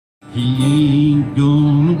he ain't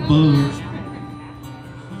gonna budge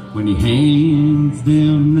when he hands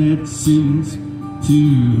down that sentence to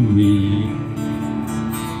me.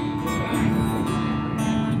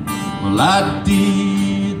 Well, I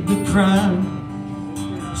did the crime,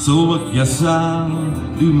 so I guess I'll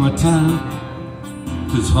do my time,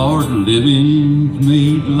 'cause hard living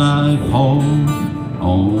made life hard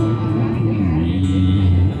on me.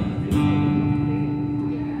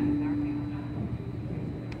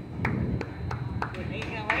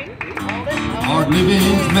 Hard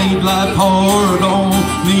living's made life hard on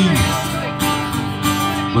me,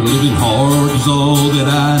 but living hard is all that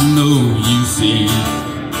I know, you see.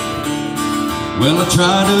 Well, I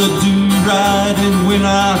try to do right, and when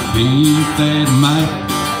I think that might,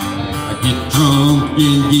 I get drunk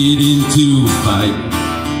and get into a fight.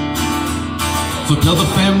 So tell the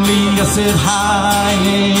family I said hi,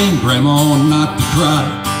 and grandma not to cry,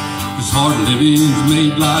 'cause hard living's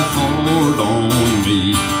made life hard on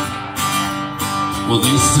me. Well,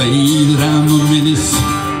 they say that I'm a menace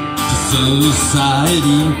to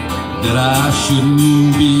society, that I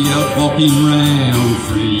shouldn't be out walking around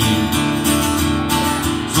free.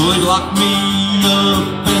 So they locked me up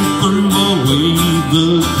and threw away the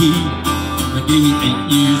key. They gave me 8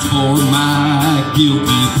 years for my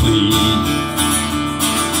guilty plea.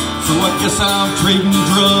 So I guess I'm trading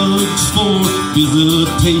drugs for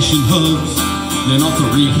visitation hubs, then off to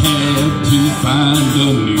rehab to find a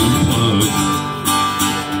new plug.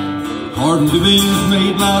 Hard living's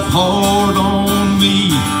made life hard on me,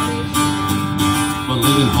 but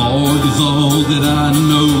living hard is all that I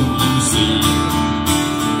know, you see.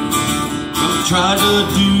 I'll try to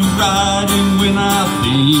do right, and when I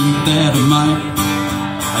think that I might,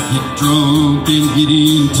 I get drunk and get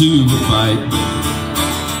into a fight.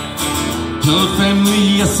 Tell the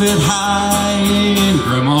family I said hi, and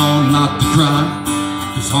grandma not to cry,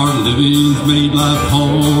 'cause hard living's made life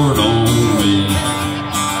hard on me.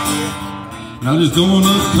 Now there's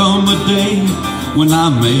gonna come a day when I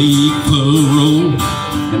make parole,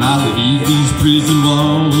 and I leave these prison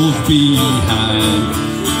walls behind.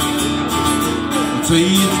 I'd say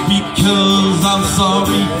it's because I'm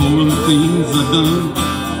sorry for the things I've done,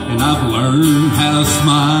 and I've learned how to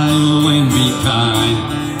smile and be kind.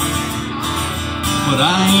 But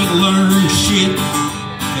I ain't learned shit,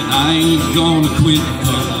 and I ain't gonna quit,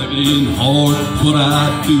 'cause living hard is what I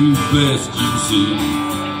do best, you see.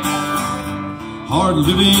 Hard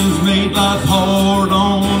living's made life hard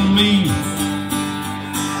on me,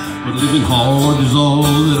 but living hard is all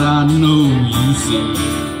that I know, you see.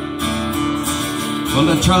 Well,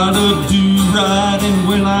 I try to do right, and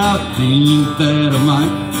when I think that I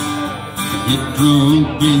might, I get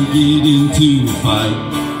drunk and get into a fight.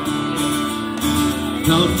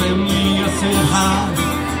 Tell the family I said hi,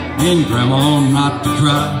 and grandma not to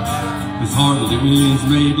cry, 'cause hard living's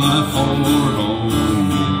made life hard on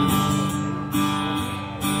me.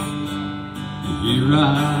 Here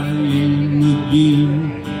I am again,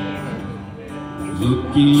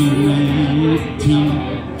 looking at tea,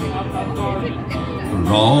 for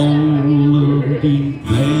all of the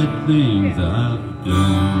bad things I've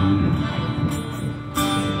done.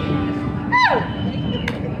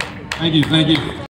 Thank you, thank you.